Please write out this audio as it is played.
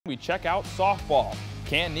we check out softball.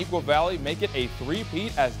 Can Neuqua Valley make it a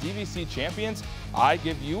three-peat as DVC champions? I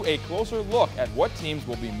give you a closer look at what teams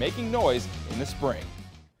will be making noise in the spring.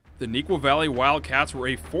 The Neuqua Valley Wildcats were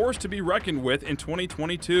a force to be reckoned with in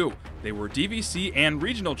 2022. They were DVC and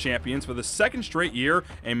regional champions for the second straight year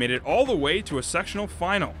and made it all the way to a sectional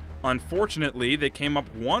final. Unfortunately, they came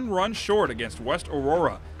up one run short against West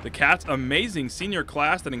Aurora. The Cats' amazing senior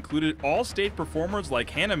class that included all-state performers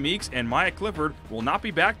like Meeks and Maia Clifford will not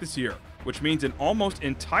be back this year, which means an almost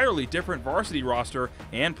entirely different varsity roster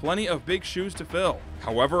and plenty of big shoes to fill.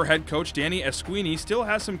 However, head coach Dani Asquini still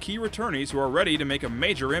has some key returnees who are ready to make a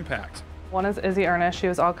major impact. One is Elayna. She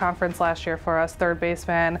was all-conference last year for us, third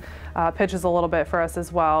baseman, pitches a little bit for us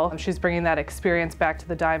as well. She's bringing that experience back to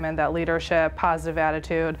the diamond, that leadership, positive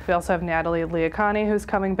attitude. We also have Elayna, who's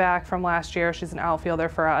coming back from last year. She's an outfielder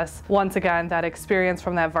for us. Once again, that experience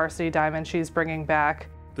from that varsity diamond she's bringing back.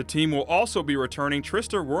 The team will also be returning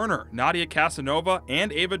Trista Werner, Nadia Casanova,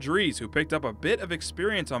 and Ava Dries, who picked up a bit of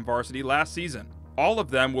experience on varsity last season. All of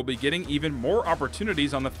them will be getting even more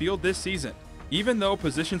opportunities on the field this season. Even though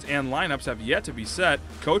positions and lineups have yet to be set,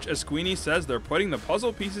 Coach Asquini says they're putting the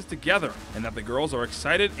puzzle pieces together and that the girls are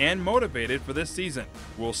excited and motivated for this season.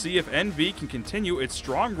 We'll see if NV can continue its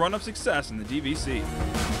strong run of success in the DVC.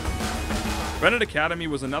 Benet Academy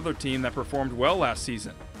was another team that performed well last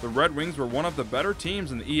season. The Redwings were one of the better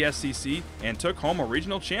teams in the ESCC and took home a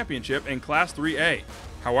regional championship in Class 3A.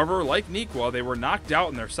 However, like Neuqua, they were knocked out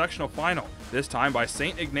in their sectional final, this time by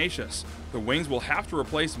St. Ignatius. The Wings will have to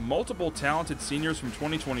replace multiple talented seniors from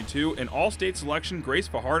 2022 in all-state selection Grace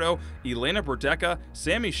Fajardo, Elayna Brdecka,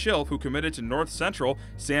 Sami Schilf, who committed to North Central,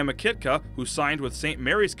 Sam Mikitka, who signed with St.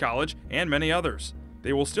 Mary's College, and many others.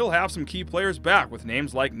 They will still have some key players back with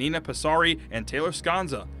names like Nina Pesare and Taylor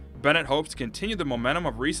Sconza. Benet hopes to continue the momentum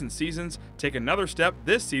of recent seasons, take another step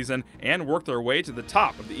this season, and work their way to the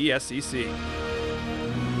top of the ESCC.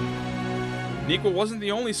 Neuqua wasn't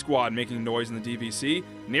the only squad making noise in the DVC.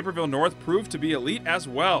 Naperville North proved to be elite as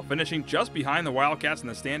well, finishing just behind the Wildcats in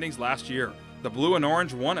the standings last year. The Blue and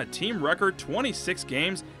Orange won a team record 26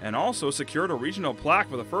 games and also secured a regional plaque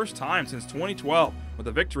for the first time since 2012 with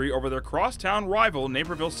a victory over their crosstown rival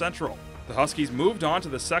Naperville Central. The Huskies moved on to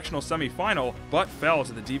the sectional semifinal but fell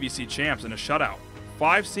to the DVC champs in a shutout.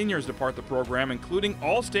 5 seniors depart the program, including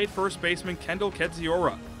all-state first baseman Kendall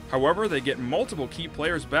Kedziora. However, they get multiple key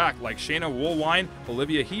players back like Shayna Woolwine,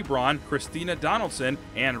 Olivia Hebron, Christina Donaldson,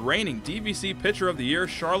 and reigning DVC Pitcher of the Year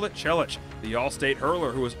Charlotte Chelich, the all-state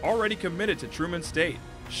hurler who is already committed to Truman State.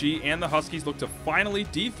 She and the Huskies look to finally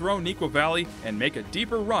dethrone Neuqua Valley and make a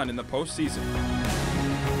deeper run in the postseason.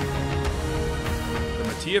 The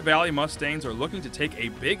Mekitka Valley Mustangs are looking to take a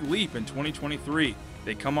big leap in 2023.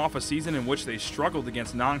 They come off a season in which they struggled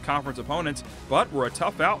against non-conference opponents, but were a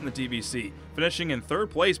tough out in the DVC, finishing in third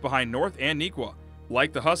place behind North and Neuqua.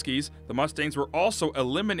 Like the Huskies, the Mustangs were also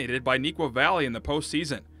eliminated by Neuqua Valley in the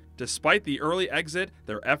postseason. Despite the early exit,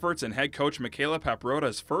 their efforts and head coach Michaela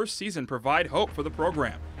Paprota's first season provide hope for the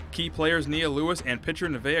program. Key players Nia Lewis and pitcher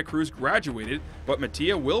Nevaeh Cruz graduated, but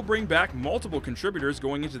Mekitka will bring back multiple contributors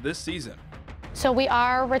going into this season. So we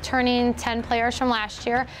are returning 10 players from last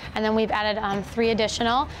year, and then we've added 3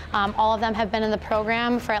 additional. All of them have been in the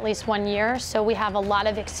program for at least 1 year, so we have a lot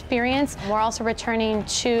of experience. We're also returning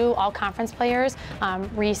 2 all-conference players,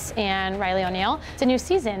 Reese and Riley O'Neill. It's a new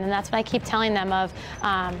season, and that's what I keep telling them of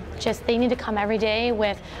just they need to come every day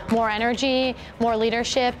with more energy, more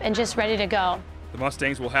leadership, and just ready to go. The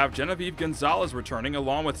Mustangs will have Genevieve Gonzalez returning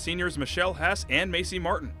along with seniors Michelle Hess and Macy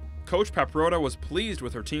Martin. Coach Paprota was pleased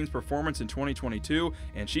with her team's performance in 2022,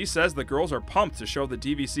 and she says the girls are pumped to show the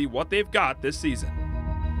DVC what they've got this season.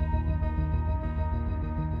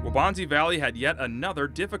 Waubonsie Valley had yet another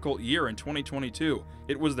difficult year in 2022.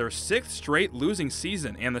 It was their 6th straight losing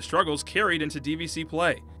season, and the struggles carried into DVC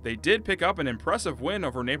play. They did pick up an impressive win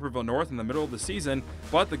over Naperville North in the middle of the season,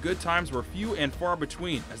 but the good times were few and far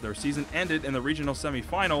between as their season ended in the regional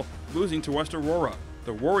semifinal, losing to West Aurora.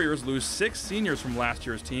 The Warriors lose 6 seniors from last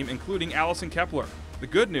year's team, including Allison Kepler. The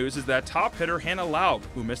good news is that top hitter Hannah Laub,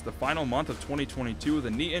 who missed the final month of 2022 with a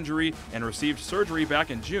knee injury and received surgery back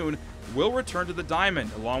in June, will return to the diamond,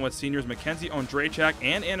 along with seniors Mackenzie Ondrachak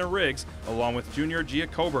and Anna Riggs, along with junior Gia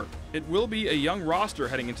Colbert. It will be a young roster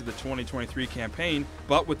heading into the 2023 campaign,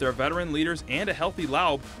 but with their veteran leaders and a healthy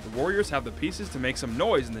Laub, the Warriors have the pieces to make some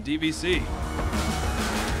noise in the DVC.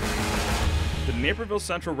 The Naperville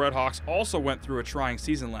Central Redhawks also went through a trying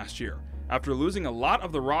season last year. After losing a lot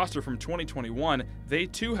of the roster from 2021, they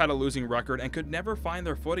too had a losing record and could never find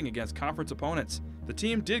their footing against conference opponents. The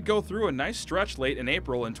team did go through a nice stretch late in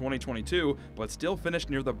April in 2022, but still finished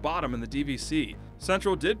near the bottom in the DVC.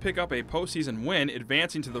 Central did pick up a postseason win,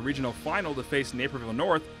 advancing to the regional final to face Naperville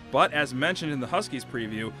North, but as mentioned in the Huskies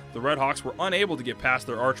preview, the Redhawks were unable to get past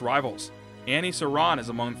their arch rivals. Annie Saran is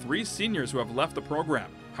among 3 seniors who have left the program.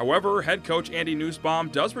 However, head coach Andy Nussbaum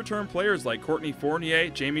does return players like Courtney Fournier,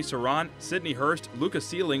 Jamie Saran, Sydney Hurst, Luca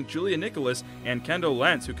Sealing, Julia Nicholas, and Kendall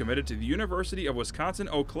Lentz, who committed to the University of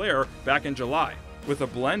Wisconsin-Eau Claire back in July. With a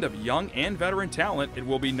blend of young and veteran talent, it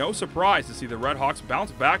will be no surprise to see the Redhawks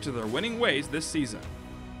bounce back to their winning ways this season.